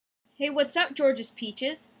Hey, what's up, Georgia's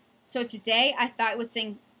Peaches? So today I thought I would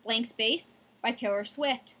sing Blank Space by Taylor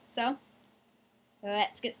Swift. So,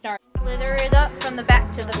 let's get started. Glitter it up from the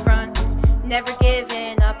back to the front. Never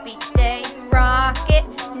giving up each day. Rock it,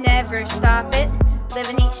 never stop it.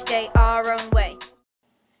 Living each day our own way.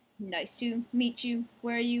 Nice to meet you,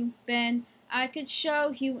 where you been? I could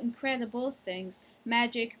show you incredible things.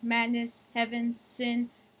 Magic, madness, heaven, sin.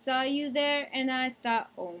 Saw you there and I thought,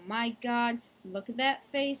 oh my God, look at that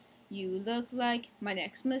face. You look like my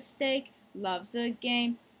next mistake. Love's a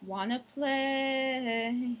game, wanna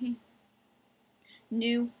play.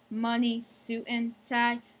 New money, suit and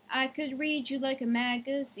tie. I could read you like a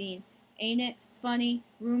magazine. Ain't it funny?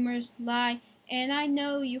 Rumors lie. And I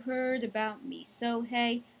know you heard about me. So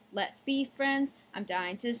hey, let's be friends. I'm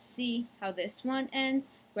dying to see how this one ends.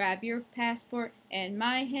 Grab your passport and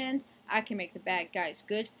my hand. I can make the bad guys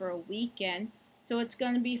good for a weekend. So it's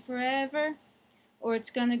gonna be forever, or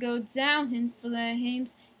it's gonna go down in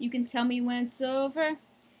flames. You can tell me when it's over,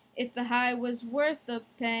 if the high was worth the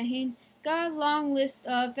pain. Got a long list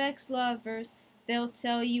of ex-lovers, they'll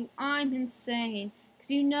tell you I'm insane.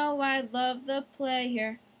 'Cause you know I love the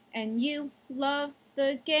player, and you love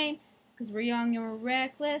the game. 'Cause we're young and we're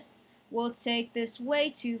reckless, we'll take this way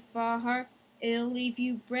too far. It'll leave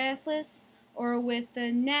you breathless, or with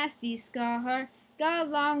a nasty scar. Got a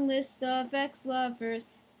long list of ex-lovers,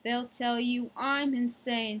 they'll tell you I'm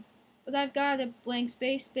insane. But I've got a blank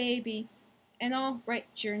space, baby, and I'll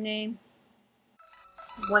write your name.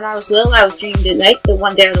 When I was little, I was dreaming at night, but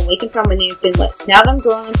one day I was awakened from my name been lights. Now that I'm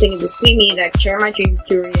grown, I'm thinking this could be me, that I can turn my dreams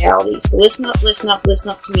to reality. So listen up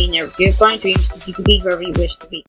to me, never give up on your dreams, because you can be whoever you wish to be.